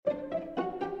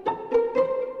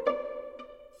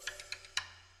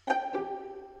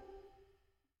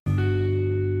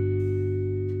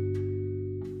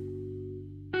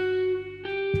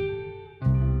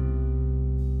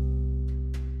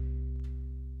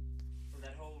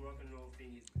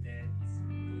thing is dead is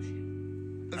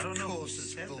bullshit. I don't know who course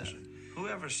it's said bullshit. that.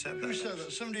 Whoever said that. Who said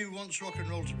that? Somebody who wants rock and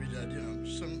roll to be dead,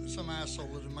 some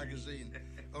arsehole at a magazine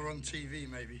or on TV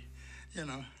maybe,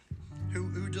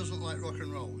 Who doesn't like rock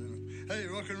and roll, Hey,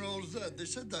 rock and roll is dead. They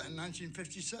said that in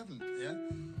 1957, yeah?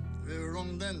 They were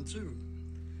wrong then too.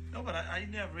 No, but I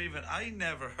never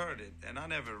heard it, and I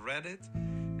never read it,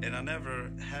 and I never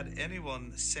had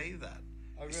anyone say that.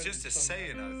 It's just a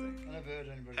saying, I think. I never heard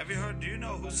anybody. Have you heard? Do you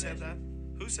know who said that?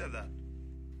 Who said that?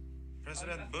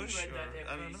 President I Bush, read or that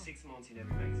I every don't know. 6 months in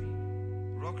every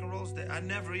magazine. Rock and roll's dead. I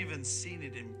never even seen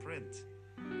it in print.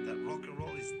 That rock and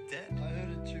roll is dead. I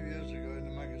heard it 2 years ago in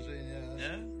a magazine, yeah.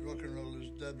 Yeah? Rock and roll is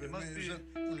dead, but It must it be- was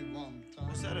only one time.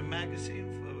 Was that a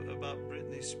magazine about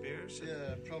Britney Spears? And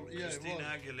Yeah, probably. Yeah, Christina it was.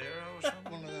 Aguilera or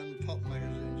something? One of them pop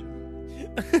magazines,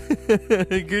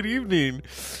 Good evening,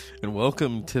 and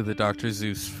welcome to the Dr.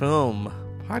 Zeus Film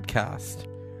Podcast.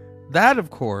 That,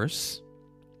 of course,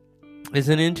 is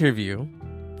an interview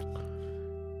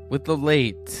with the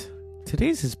late.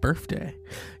 Today's his birthday.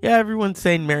 Yeah, everyone's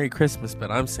saying Merry Christmas, but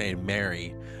I'm saying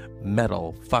Merry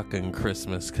Metal fucking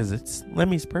Christmas because it's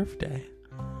Lemmy's birthday.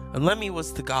 And Lemmy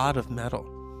was the god of metal.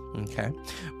 Okay.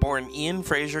 Born Ian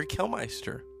Fraser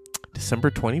Kilmeister,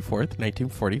 December 24th,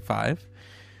 1945.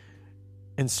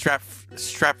 In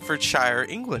Stratfordshire,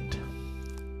 England.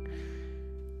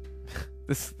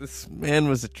 This man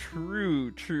was a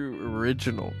true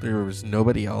original. There was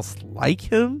nobody else like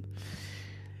him.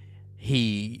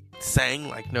 He sang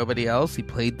like nobody else. He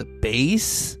played the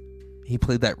bass. He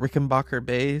played that Rickenbacker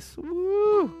bass.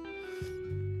 Woo!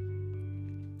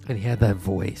 And he had that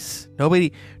voice.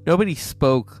 Nobody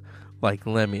spoke like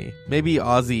Lemmy. Maybe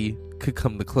Ozzy could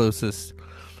come the closest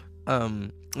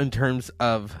in terms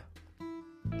of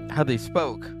how they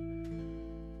spoke.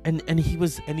 And he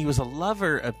was a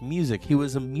lover of music. He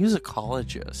was a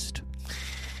musicologist.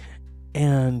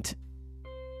 And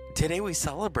today we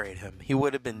celebrate him. He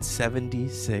would have been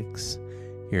 76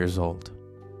 years old.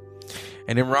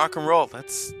 And in rock and roll,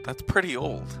 that's pretty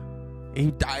old.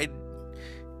 He died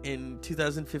in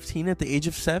 2015 at the age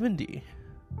of 70.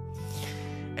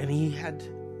 And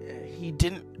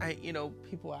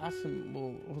people ask him,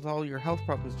 well, with all your health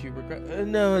problems, do you regret?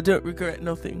 No, I don't regret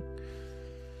nothing.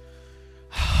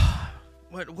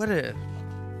 What a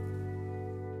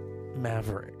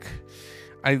maverick.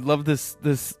 I love this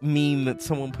meme that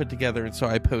someone put together, and so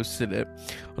I posted it.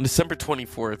 On December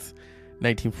 24th,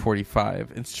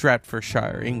 1945, in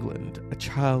Stratfordshire, England, a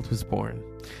child was born.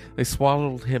 They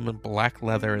swaddled him in black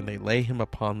leather, and they lay him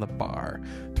upon the bar.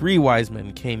 3 wise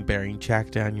men came bearing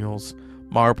Jack Daniels,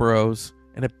 Marlboros,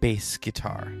 and a bass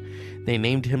guitar. They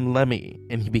named him Lemmy,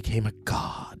 and he became a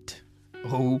god.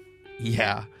 Oh,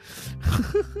 yeah.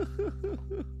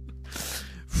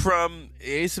 From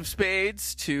Ace of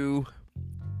Spades to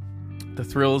The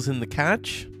Thrills in the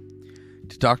Catch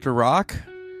to Dr. Rock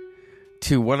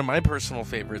to one of my personal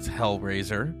favorites,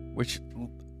 Hellraiser, which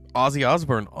Ozzy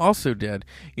Osbourne also did.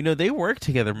 They worked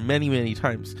together many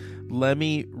times.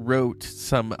 Lemmy wrote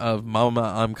some of Mama,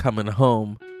 I'm Coming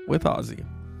Home with Ozzy.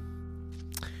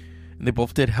 And they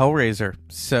both did Hellraiser.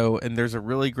 And there's a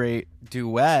really great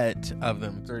duet of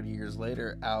them 30 years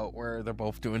later out where they're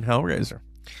both doing Hellraiser.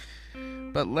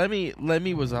 But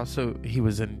Lemmy was also, he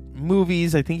was in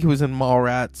movies. I think he was in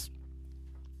Mallrats.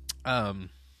 There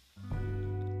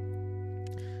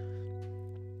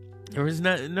was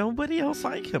nobody else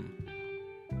like him.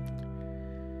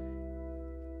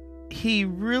 He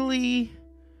really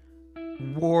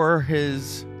wore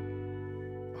his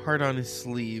heart on his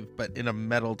sleeve, but in a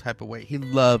metal type of way. He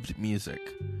loved music.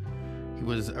 He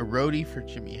was a roadie for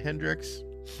Jimi Hendrix.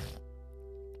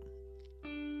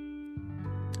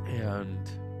 And,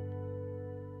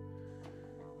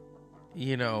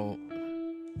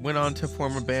 went on to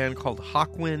form a band called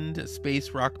Hawkwind, a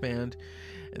space rock band,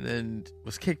 and then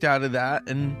was kicked out of that.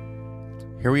 And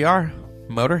here we are,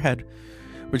 Motorhead,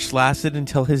 which lasted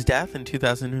until his death in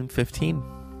 2015.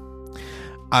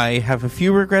 I have a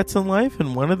few regrets in life,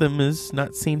 and one of them is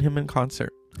not seeing him in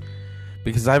concert.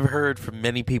 Because I've heard from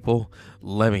many people,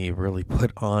 Lemmy really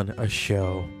put on a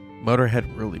show.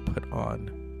 Motorhead really put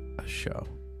on a show.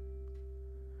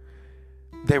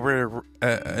 They were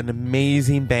an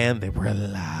amazing band. They were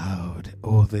loud.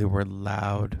 Oh, they were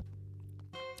loud.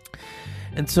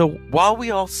 And so while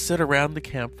we all sit around the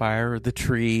campfire or the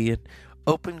tree and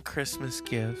open Christmas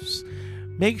gifts,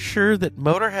 make sure that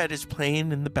Motorhead is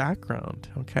playing in the background,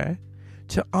 okay?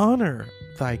 To honor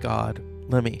thy God,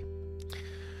 Lemmy.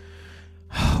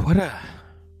 What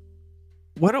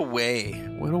a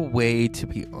way to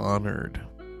be honored.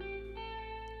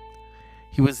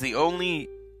 He was the only,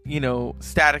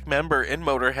 static member in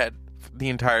Motorhead the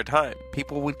entire time.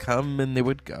 People would come and they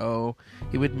would go.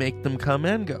 He would make them come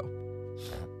and go.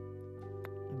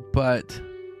 But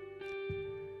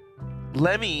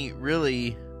Lemmy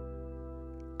really...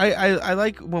 I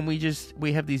like when we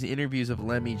have these interviews of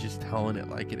Lemmy just telling it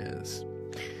like it is.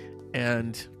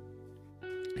 And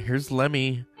here's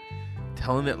Lemmy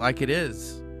telling it like it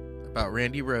is about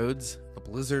Randy Rhoads, The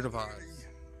Blizzard of Oz.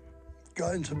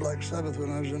 Got into Black Sabbath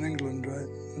when I was in England, right?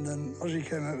 And then Ozzy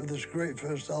came out with this great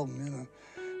first album, you know.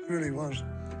 It really was.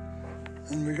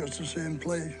 And we got to see him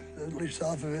play at least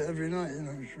half of it every night, you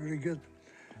know. It was really good.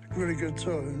 Really good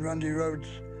tour. And Randy Rhoads,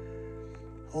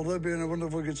 although being a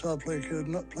wonderful guitar player, could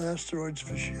not play Asteroids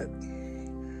for shit.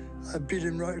 I beat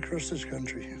him right across this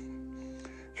country.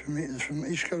 From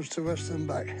East Coast to West and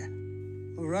back.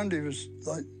 Well, Randy was,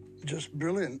 like, just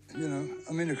brilliant, you know.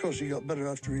 I mean, of course, he got better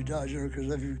after he died, you know,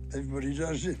 because everybody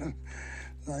does, you know.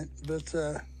 Right? But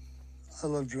I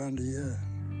loved Randy, yeah.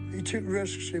 He took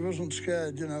risks. He wasn't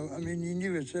scared, you know. I mean, he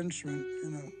knew his instrument,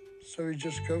 you know, so he'd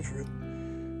just go for it.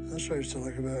 That's what I used to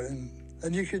like about him.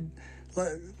 And you could,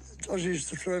 like, Ozzy used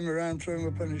to throw him around, throw him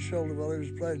up on his shoulder while he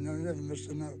was playing. No, he never missed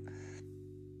a note.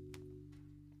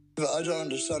 But I don't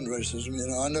understand racism, you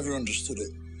know. I never understood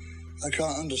it. I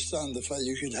can't understand the fact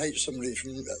you could hate somebody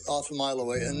from half a mile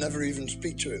away and never even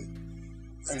speak to him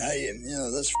and hate him. You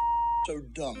know, that's so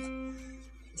dumb.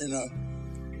 You know,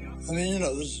 I mean, you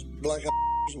know, there's black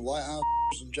and white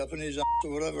and Japanese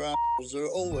or whatever assholes. There are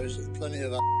always plenty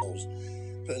of assholes.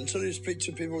 But until you speak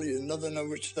to people, you never know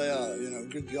which they are. You know,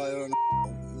 good guy or an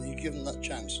asshole. And you give them that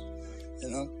chance. You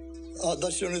know,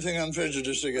 that's the only thing I'm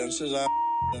prejudiced against is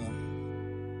you know.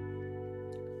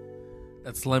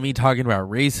 That's Lemmy talking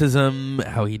about racism,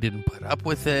 how he didn't put up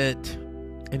with it,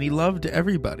 and he loved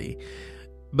everybody.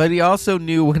 But he also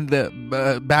knew when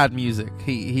the bad music.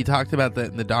 He talked about that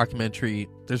in the documentary.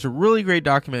 There's a really great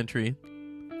documentary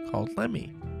called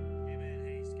Lemmy.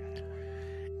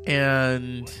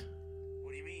 And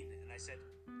What do you mean? And I said,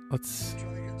 let's...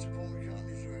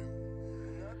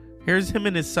 Here's him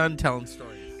and his son telling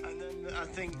stories. And then I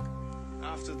think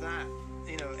after that,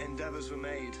 you know, endeavors were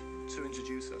made to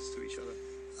introduce us to each other.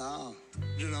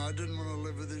 You know, I didn't want to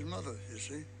live with his mother, you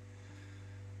see,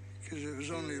 because it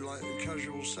was only like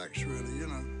casual sex, really, you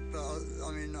know. But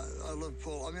I mean, I love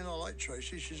Paul. I mean, I like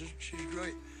Tracy. She's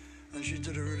great, and she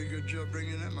did a really good job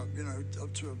bringing him up, you know,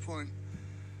 up to a point.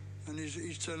 And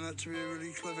he's turned out to be a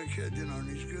really clever kid, you know, and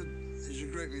he's good. He's a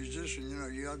great musician, you know.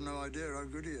 You have no idea how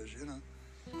good he is, you know.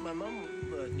 My mum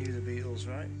knew the Beatles,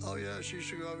 right? Oh yeah, she used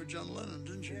to go out with John Lennon,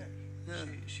 didn't she? Yeah.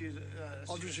 She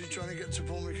Obviously trying to get to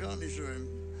Paul McCartney through him.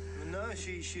 No,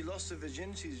 she lost her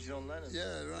virginity to John Lennon.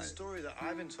 Yeah, right. The story that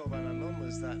I've been told by my mum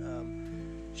was that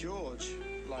George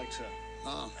liked her.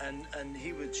 And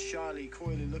he would shyly,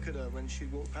 coyly look at her when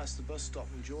she'd walk past the bus stop,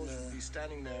 and George would be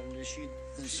standing there, and she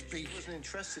wasn't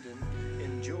interested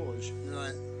in George.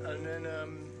 Right. And then,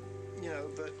 you know,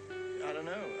 but I don't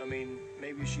know. I mean,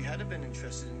 maybe if she had been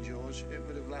interested in George, it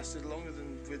would have lasted longer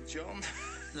than with John.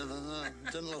 Never know.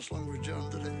 It didn't last long with John,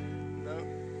 did it? No.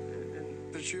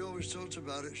 But she always talked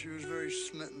about it. She was very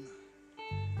smitten.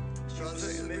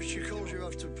 But she called you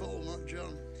after Paul, not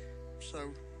John.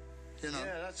 So, you know.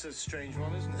 Yeah, that's a strange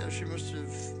one, isn't it? Yeah, she must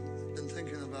have been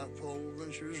thinking about Paul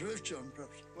when she was with John,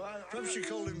 perhaps. Well, Perhaps she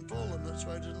called him Paul, and that's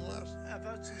why it didn't last. How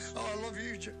about some... Oh, I love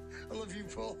you, I love you,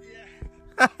 Paul. Yeah.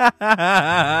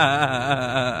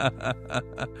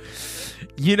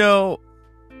 You know,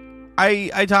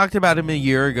 I talked about him a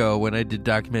year ago when I did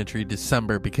documentary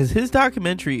December, because these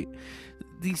documentaries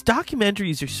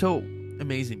are so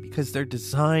amazing because they're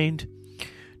designed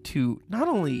to not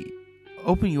only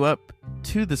open you up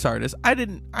to this artist.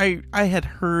 I had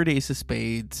heard Ace of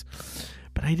Spades,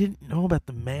 but I didn't know about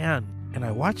the man. And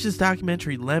I watched this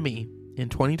documentary Lemmy in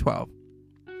 2012,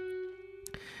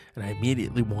 and I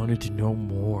immediately wanted to know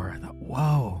more. I thought,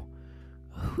 whoa,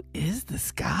 who is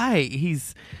this guy?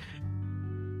 He's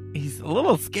a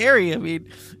little scary. I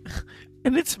mean,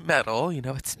 and it's metal, you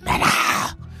know, it's metal.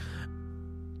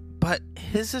 But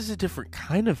his is a different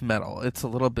kind of metal. It's a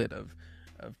little bit of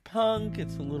punk.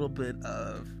 It's a little bit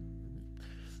of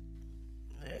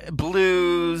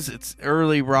blues. It's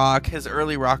early rock. His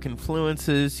early rock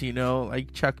influences, you know,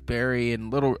 like Chuck Berry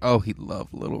and he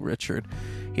loved Little Richard.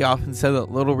 He often said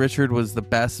that Little Richard was the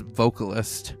best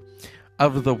vocalist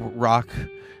of the rock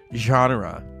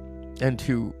genre. And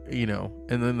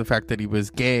and then the fact that he was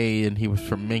gay and he was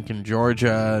from Macon,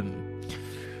 Georgia, and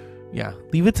yeah,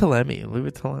 leave it to Lemmy, you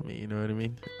know what I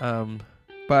mean?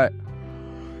 But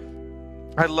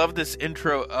I love this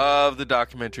intro of the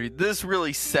documentary. This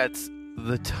really sets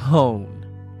the tone.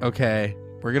 Okay,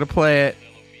 we're gonna play it.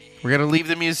 We're going to leave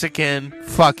the music in.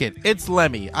 Fuck it. It's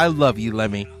Lemmy. I love you,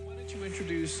 Lemmy. Why don't you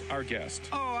introduce our guest?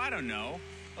 Oh, I don't know.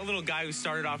 A little guy who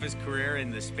started off his career in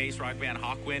the space rock band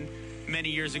Hawkwind many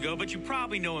years ago, but you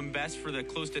probably know him best for the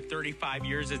close to 35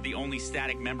 years as the only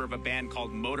static member of a band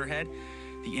called Motorhead.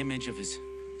 The image of his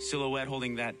silhouette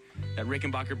holding that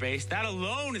Rickenbacker bass, that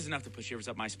alone is enough to put shivers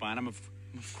up my spine. I'm of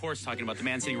course talking about the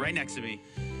man sitting right next to me,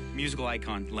 musical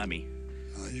icon Lemmy.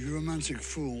 Oh, you romantic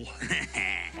fool.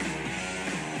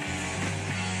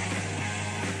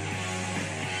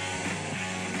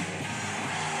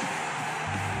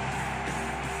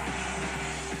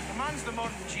 The man's the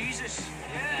modern Jesus.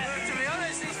 Yeah. To be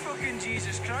honest, he's fucking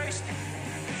Jesus Christ.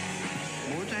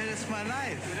 Motorhead is my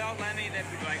life. Without Lemmy, there'd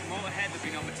be like Motorhead, there'd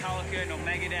be no Metallica, no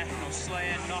Megadeth, no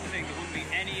Slayer, nothing. There wouldn't be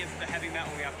any of the heavy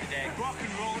metal we have today. Rock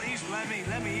and roll, he's Lemmy.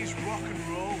 Lemmy is rock and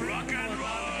roll. Rock and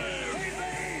roll. Hey,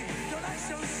 babe, don't act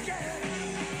so scared.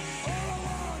 All I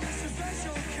want is a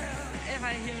special care. If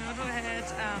I hear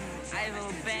Motorhead, I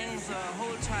will bang the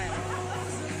whole time.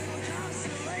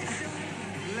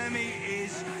 Lemmy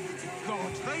is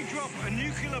God. They drop a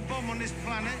nuclear bomb on this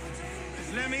planet.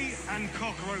 Lemmy and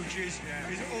cockroaches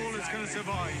is all that's going to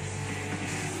survive.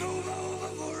 Move over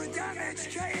for a damage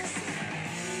case.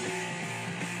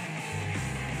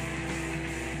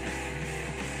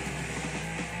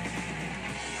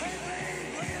 Hey,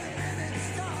 babe, wait a minute,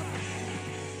 stop.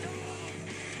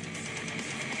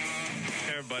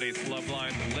 Hey everybody, it's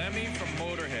Loveline. Lemmy from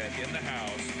Motorhead in the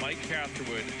house. Mike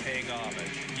Catherwood paying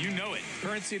homage. You know it.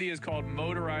 Current CD is called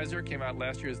Motorizer. Came out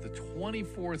last year as the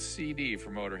 24th CD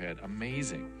for Motorhead.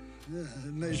 Amazing. Yeah,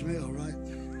 it makes me all right.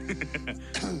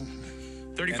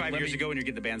 35 years ago when you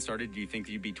get the band started, do you think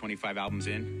that you'd be 25 albums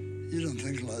in? You don't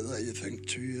think like that. You think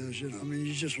 2 years, you know. I mean,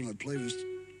 you just want to play with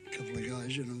a couple of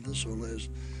guys, you know. That's all it is.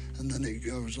 And then it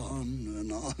goes on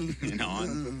and on. And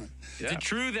on. Yeah. Is it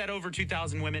true that over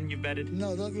 2,000 women you've bedded?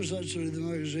 No, that was actually the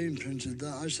magazine printed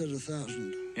that. I said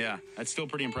 1,000. Yeah, that's still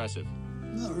pretty impressive.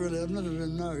 Not really. I've never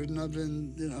been married, and I've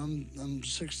been, you know, I'm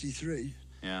 63.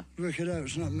 Yeah. Work it out.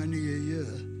 It's not many a year.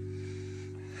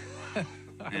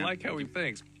 I like how he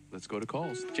thinks. Let's go to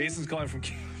calls. Jason's calling from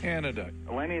Canada.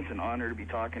 Lemmy, it's an honor to be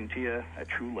talking to you, a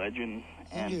true legend.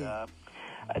 Thank you. I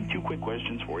have two quick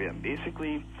questions for you.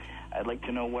 Basically, I'd like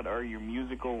to know what are your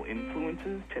musical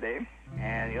influences today?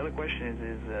 And the other question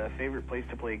is favorite place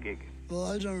to play a gig? Well,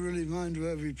 I don't really mind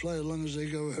wherever we play as long as they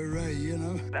go hooray, you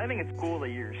know. I think it's cool that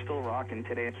you're still rocking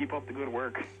today. Keep up the good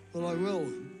work. Well, I will.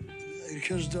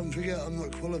 Because don't forget, I'm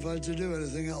not qualified to do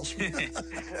anything else. The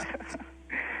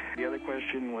other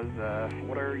question was,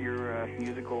 what are your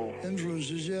musical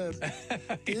influences? Yeah.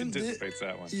 He anticipates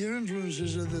that one. Your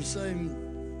influences are the same,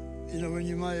 you know, when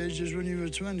you're my age as when you were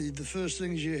 20. The first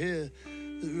things you hear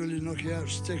that really knock you out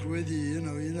stick with you, you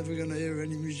know. You're never going to hear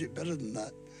any music better than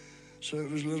that. So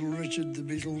it was Little Richard, the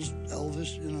Beatles,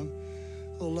 Elvis, you know,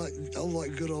 all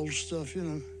that good old stuff, you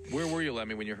know. Where were you,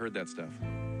 Lemmy, when you heard that stuff?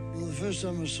 Well, the first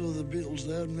time I saw the Beatles,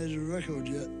 they hadn't made a record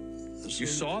yet. You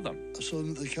saw them? I saw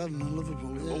them at the Cavern in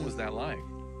Liverpool, yeah. What was that like?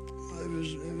 It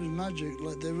was magic,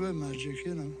 like they were magic,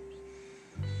 you know.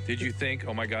 Did you think,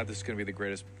 oh my God, this is going to be the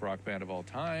greatest rock band of all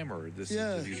time, or this?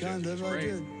 Yeah, is kind of. I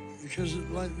did, because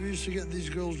like we used to get these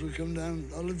girls would come down.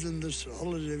 I lived in this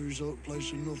holiday resort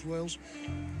place in North Wales,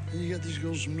 and you get these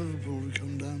girls from Liverpool who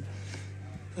come down,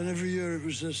 and every year it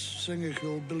was this singer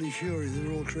called Billy Fury. They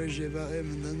were all crazy about him,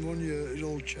 and then one year it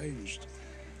all changed.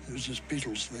 It was this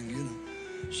Beatles thing, you know.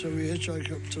 So we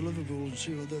hitchhiked up to Liverpool and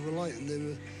see what they were like, and they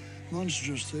were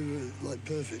monstrous. They were like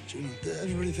perfect, you know.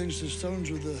 Everybody thinks the Stones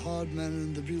were the hard men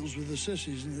and the Beatles were the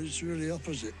sissies, and it's really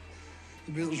opposite.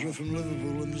 The Beatles were from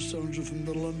Liverpool and the Stones were from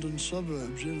the London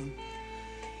suburbs, you know.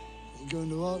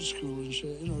 Going to art school and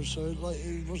shit, you know, so it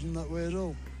wasn't that way at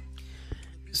all.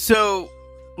 So,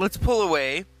 let's pull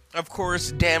away. Of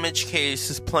course, Damage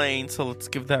Case is playing, so let's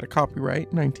give that a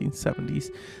copyright.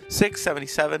 1976,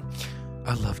 77.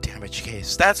 I love Damage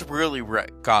Case. That's really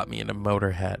what got me into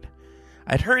Motorhead.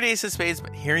 I'd heard Ace of Spades,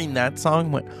 but hearing that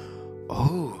song went,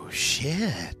 oh,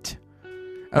 shit.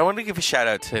 I want to give a shout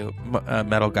out to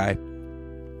Metal Guy,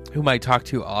 whom I talk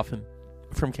to often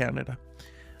from Canada.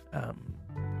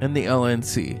 And the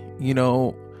LNC. You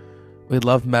know, we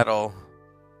love metal.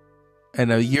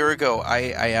 And a year ago,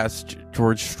 I asked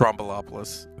George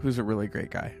Stroumboulopoulos, who's a really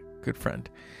great guy, good friend.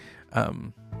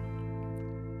 I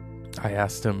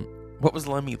asked him, what was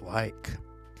Lemmy like?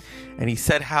 And he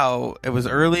said how it was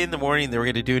early in the morning, they were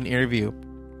going to do an interview.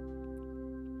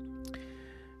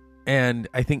 And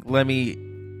I think Lemmy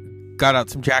got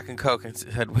out some Jack and Coke and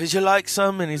said, would you like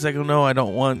some? And he's like, oh, no, I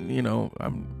don't want, you know,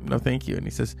 no, thank you. And he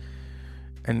says,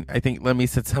 And I think Lemmy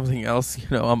said something else.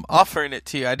 I'm offering it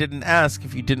to you. I didn't ask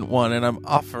if you didn't want it. I'm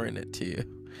offering it to you.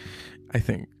 I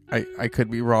think. I could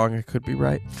be wrong. I could be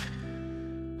right.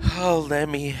 Oh,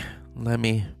 Lemmy.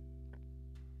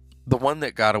 The one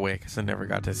that got away, because I never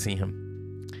got to see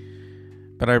him.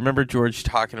 But I remember George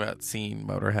talking about seeing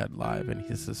Motorhead live, and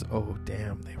he says, oh,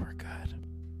 damn, they were good.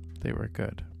 They were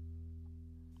good.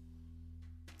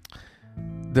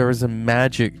 There was a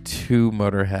magic to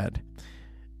Motorhead.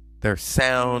 Their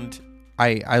sound,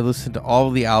 I listened to all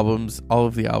of the albums. All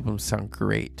of the albums sound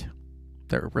great.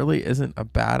 There really isn't a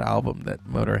bad album that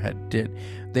Motorhead did.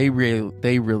 They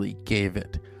really gave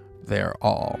it their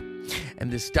all.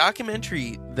 And this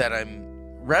documentary that I'm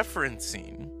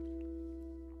referencing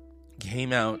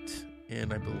came out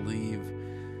in, I believe,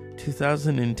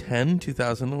 2010,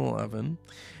 2011.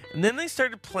 And then they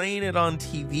started playing it on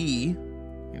TV,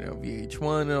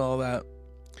 VH1 and all that,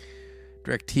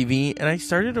 DirecTV. And I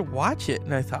started to watch it,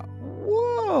 and I thought,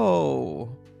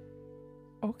 whoa,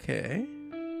 okay,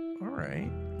 all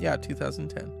right. Yeah,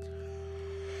 2010.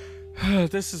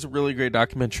 This is a really great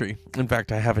documentary. In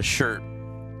fact, I have a shirt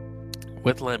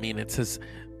with Lemmy, and it says,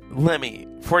 Lemmy,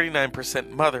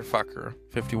 49% motherfucker,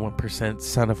 51%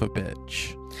 son of a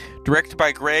bitch. Directed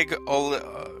by Greg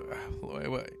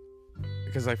wait,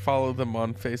 because I follow them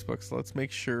on Facebook, so let's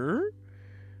make sure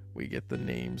we get the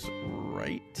names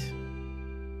right.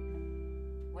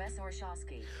 Wes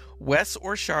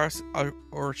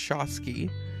Orshowski,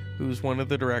 who's one of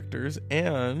the directors,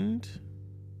 and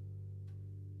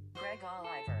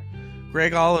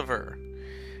Greg Oliver.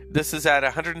 This is at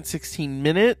 116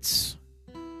 minutes.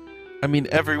 I mean,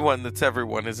 everyone that's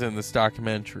everyone is in this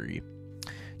documentary.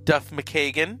 Duff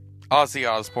McKagan, Ozzy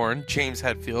Osbourne, James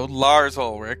Hetfield, Lars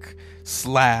Ulrich,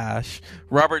 Slash,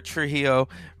 Robert Trujillo,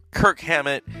 Kirk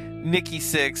Hammett, Nikki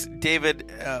Sixx, David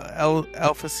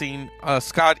Elfacine,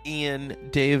 Scott Ian,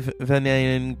 Dave Van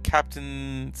Halen,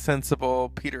 Captain Sensible,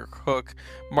 Peter Hook,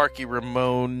 Marky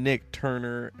Ramone, Nick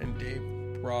Turner, and Dave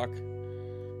Brock,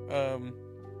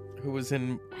 who was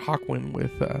in Hawkwind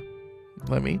with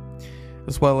Lemmy,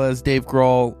 as well as Dave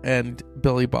Grohl and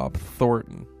Billy Bob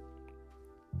Thornton.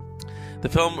 The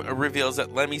film reveals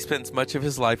that Lemmy spends much of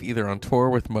his life either on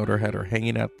tour with Motorhead or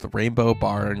hanging out at the Rainbow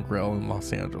Bar and Grill in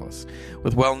Los Angeles,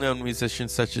 with well-known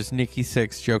musicians such as Nikki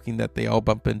Sixx joking that they all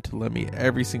bump into Lemmy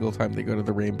every single time they go to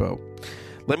the Rainbow.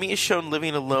 Lemmy is shown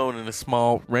living alone in a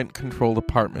small, rent-controlled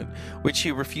apartment, which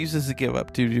he refuses to give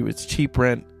up due to its cheap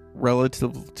rent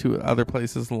relative to other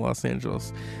places in Los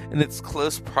Angeles and its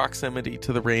close proximity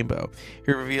to the Rainbow.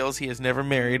 He reveals he is never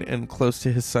married and close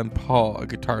to his son Paul, a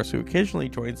guitarist who occasionally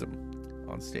joins him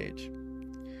on stage.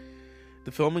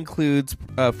 The film includes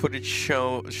footage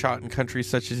shot in countries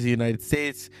such as the United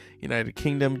States, United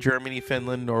Kingdom, Germany,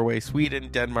 Finland, Norway, Sweden,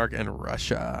 Denmark, and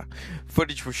Russia.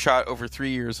 Footage was shot over 3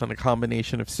 years on a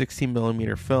combination of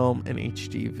 16mm film and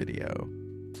HD video.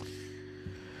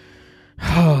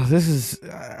 Oh,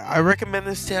 I recommend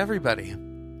this to everybody.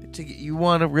 You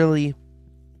want to really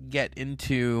get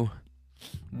into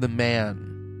the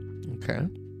man, okay?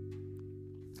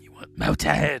 You want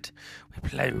Motorhead. We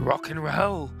play rock and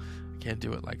roll. I can't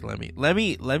do it like Lemmy.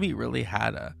 Lemmy really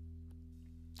had a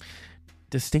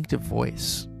distinctive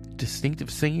voice, distinctive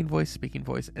singing voice, speaking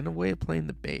voice, and a way of playing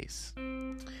the bass.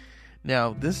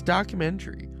 Now, this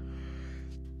documentary,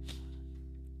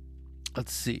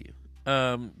 let's see.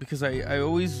 Because I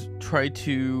always try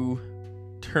to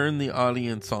turn the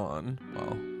audience on,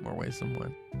 well, more ways than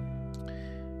one,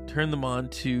 turn them on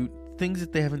to things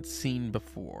that they haven't seen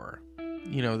before.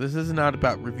 This is not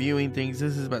about reviewing things.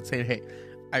 This is about saying, hey,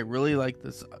 I really like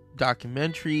this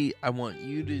documentary. I want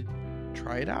you to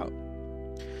try it out.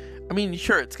 I mean,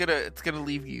 sure, it's gonna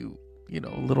leave you, a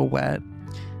little wet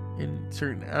in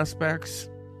certain aspects.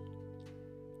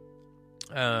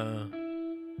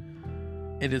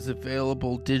 It is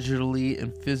available digitally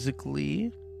and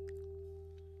physically.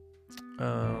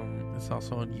 It's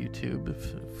also on YouTube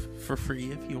for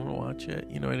free if you want to watch it.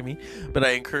 You know what I mean? But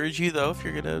I encourage you, though, if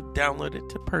you're going to download it,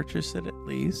 to purchase it at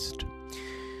least.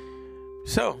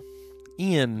 So,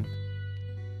 Ian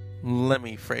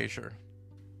Lemmy Frazier.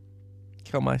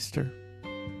 Killmeister.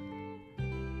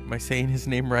 Am I saying his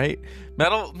name right?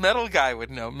 Metal guy would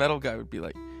know. Metal guy would be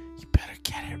like, you better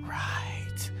get it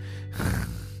right.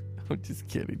 I'm just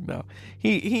kidding. No,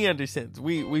 he understands.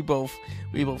 We both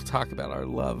talk about our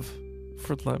love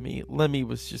for Lemmy. Lemmy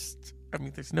was just,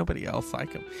 there's nobody else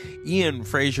like him. Ian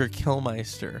Frazier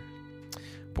Killmeister,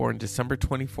 born December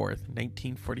 24th,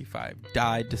 1945,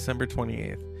 died December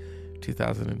 28th,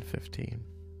 2015.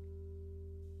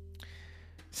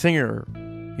 Singer,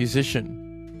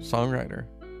 musician, songwriter,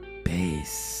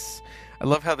 bass. I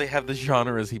love how they have the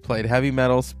genres he played: heavy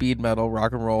metal, speed metal,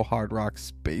 rock and roll, hard rock,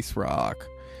 space rock.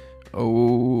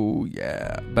 Oh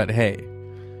yeah. But hey,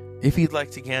 if you'd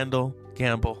like to gamble,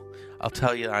 I'll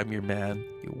tell you I'm your man.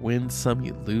 You win some,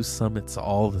 you lose some, it's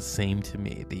all the same to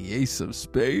me. The Ace of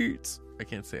Spades. I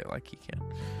can't say it like he can.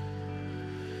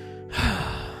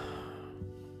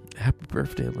 Happy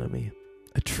birthday, Lemmy.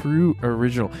 A true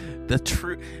original. The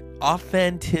true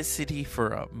authenticity for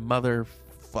a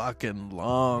motherfucking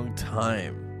long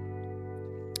time.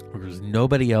 There was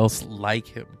nobody else like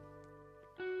him.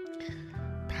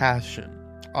 Passion.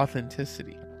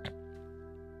 Authenticity.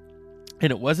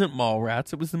 And it wasn't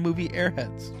Mallrats, it was the movie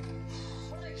Airheads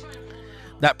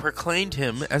that proclaimed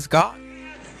him as God.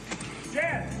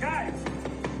 Chaz, guys!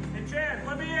 Hey, Chaz,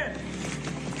 let me in!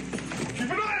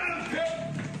 Keep an eye on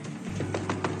him,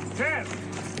 Chaz!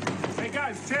 Hey,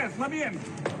 guys, Chaz, let me in.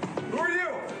 Who are you?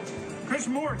 Chris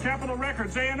Moore, Capitol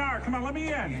Records, A&R. Come on, let me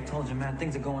in. I told you, man,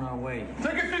 things are going our way.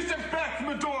 Take a few steps back from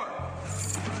the door.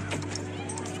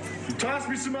 You toss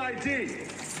me some ID.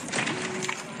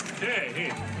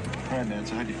 Hey. All right, man,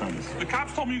 so how'd you find us? The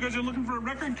cops told me you guys are looking for a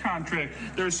record contract.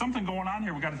 There's something going on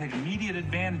here we got to take immediate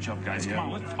advantage of, guys. Yeah.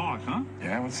 Come on, let's talk, huh?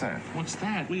 Yeah, what's that? What's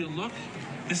that? Will you look?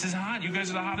 This is hot. You guys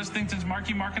are the hottest thing since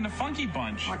Marky Mark and the Funky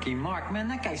Bunch. Marky Mark, man,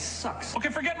 that guy sucks. Okay,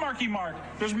 forget Marky Mark.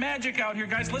 There's magic out here,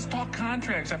 guys. Let's talk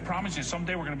contracts. I promise you,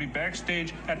 someday we're going to be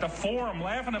backstage at the Forum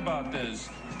laughing about this.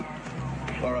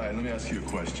 All right, let me ask you a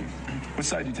question. What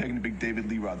side you taking the big David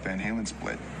Lee Roth Van Halen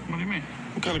split? What do you mean?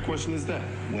 What kind of question is that?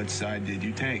 What side did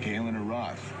you take, Halen or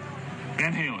Roth?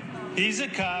 Van Halen. He's a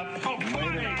cop. Oh, come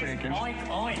on,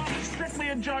 oink. Strictly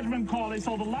a judgment call. They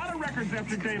sold a lot of records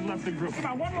after Dave left the group. Come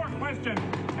on, one more question.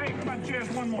 Hey, come on,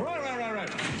 Chaz, one more. Right.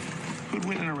 Who'd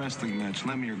win in a wrestling match,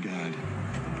 Lemmy or God?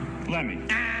 Lemmy.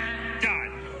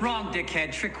 God. Wrong,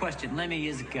 dickhead. Trick question. Lemmy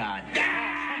is God.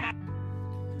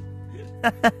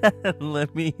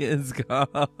 Lemmy is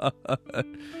God.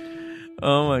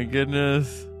 Oh my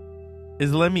goodness.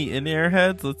 Is Lemmy in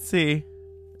Airheads? Let's see.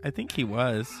 I think he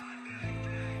was.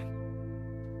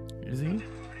 Is he?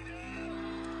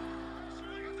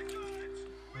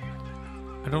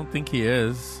 I don't think he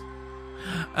is.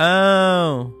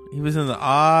 Oh, he was in the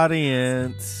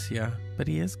audience. Yeah, but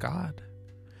he is God.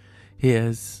 He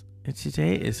is. And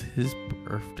today is his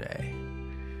birthday.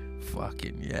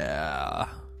 Fucking yeah.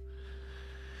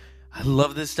 I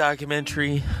love this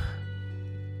documentary.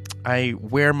 I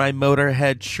wear my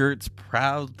Motorhead shirts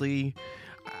proudly.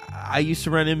 I used to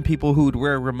run in people who would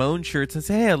wear Ramon shirts and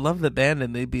say, hey, I love the band.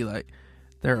 And they'd be like,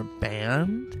 they're a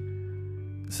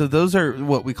band? So those are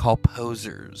what we call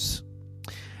posers.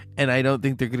 And I don't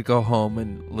think they're going to go home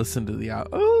and listen to the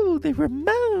oh, they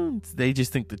Ramones. They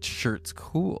just think the shirt's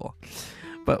cool.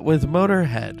 But with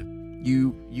Motorhead,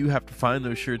 you have to find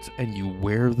those shirts and you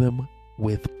wear them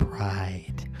with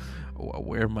pride. Oh, I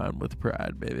wear mine with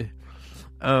pride, baby.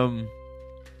 But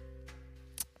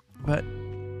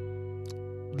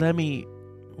Lemmy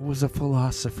was a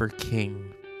philosopher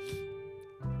king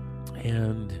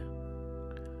and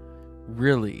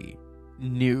really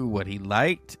knew what he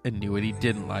liked and knew what he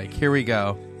didn't like. Here we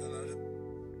go.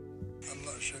 I'm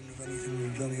not ashamed of anything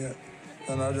we've done yet.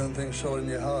 And I don't think selling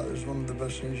your heart is one of the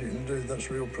best things you can do.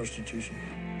 That's real prostitution.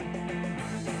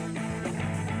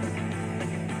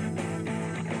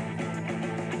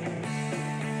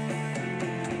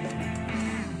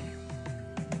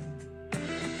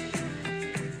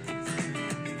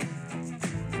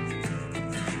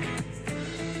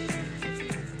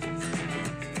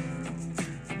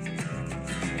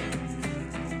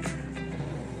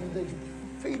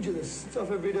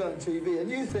 Every day on TV, and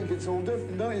you think it's all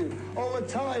different, don't you? All the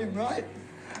time, right?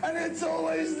 And it's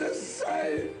always the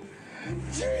same.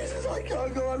 Jesus, I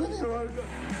can't go on anymore.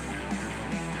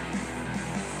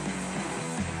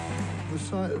 The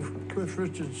sight of Cliff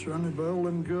Richard surrounded by all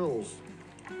them girls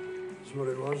is what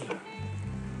it was.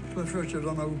 Cliff Richard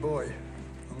on Oh Boy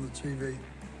on the TV.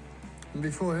 And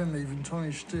before him, even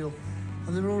Tony Steele.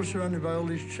 And they were all surrounded by all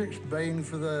these chicks baying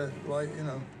for their,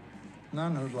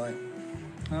 manhood,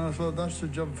 And I thought, that's the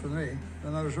job for me.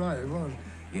 And I was right, it was.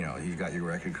 You know, you've got your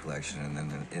record collection, and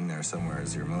then in there somewhere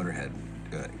is your Motorhead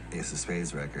Ace of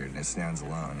Spades record, and it stands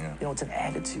alone, yeah. You know, it's an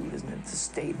attitude, isn't it? It's a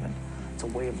statement. It's a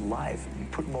way of life. You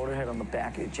put Motorhead on the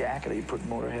back of your jacket, or you put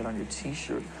Motorhead on your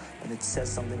T-shirt, and it says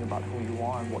something about who you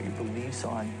are and what your beliefs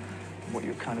are and what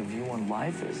your kind of view on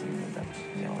life is. And that's,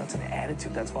 that's an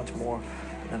attitude. That's much more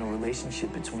than a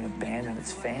relationship between a band and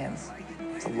its fans.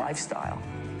 It's a lifestyle.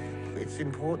 It's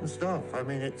important stuff. I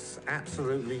mean, it's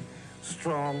absolutely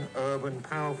strong, urban,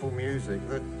 powerful music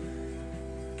that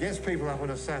gets people up on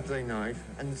a Saturday night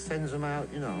and sends them out,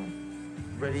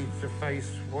 ready to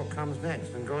face what comes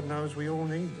next. And God knows we all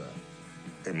need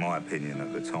that. In my opinion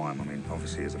at the time, I mean,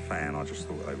 obviously as a fan, I just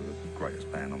thought they were the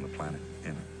greatest band on the planet, you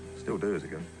know. Still do as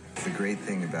it goes. The great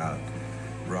thing about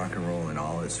rock and roll in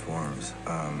all its forms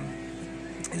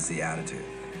is the attitude.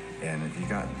 And if you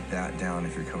got that down,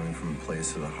 if you're coming from a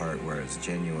place of the heart where it's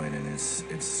genuine and it's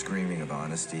screaming of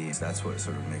honesty, that's what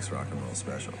sort of makes rock and roll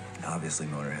special. Obviously,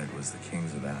 Motorhead was the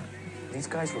kings of that. These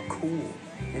guys were cool.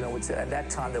 You know, at that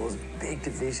time there was big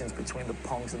divisions between the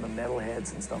punks and the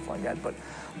metalheads and stuff like that. But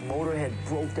Motorhead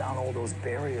broke down all those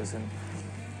barriers, and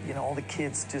you know, all the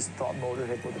kids just thought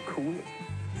Motorhead were the coolest.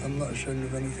 I'm not ashamed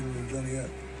of anything we've done yet.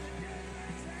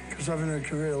 Because having a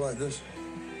career like this,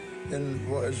 in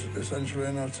what is essentially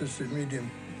an artistic medium,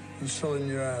 and selling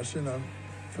your ass, you know,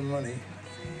 for money,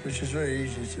 which is very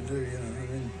easy to do, you know. I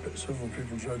mean, several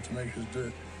people tried to make us do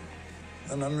it.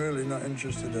 And I'm really not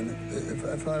interested in it.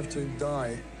 If I have to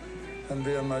die and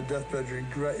be on my deathbed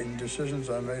regretting decisions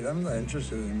I made, I'm not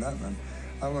interested in that, man.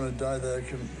 I want to die there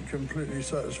completely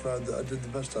satisfied that I did the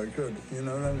best I could, you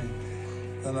know what I mean?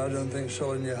 And I don't think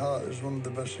selling your heart is one of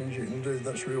the best things you can do.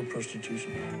 That's real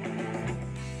prostitution.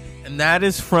 And that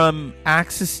is from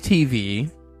Access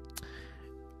TV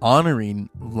honoring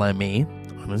Lemmy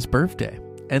on his birthday.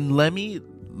 And Lemmy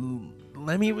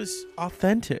was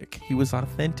authentic. He was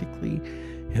authentically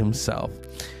himself.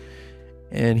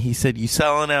 And he said, you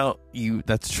selling out,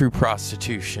 that's true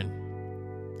prostitution.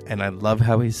 And I love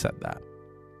how he said that.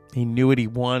 He knew what he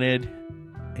wanted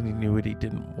and he knew what he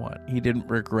didn't want. He didn't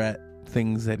regret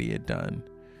things that he had done.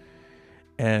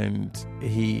 And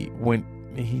he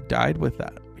died with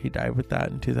that. He died with that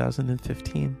in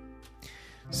 2015.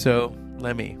 So,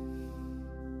 Lemmy,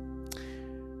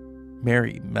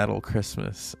 Merry Metal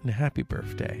Christmas and happy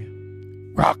birthday.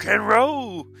 Rock and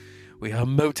roll! We are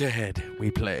Motorhead.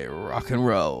 We play rock and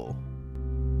roll.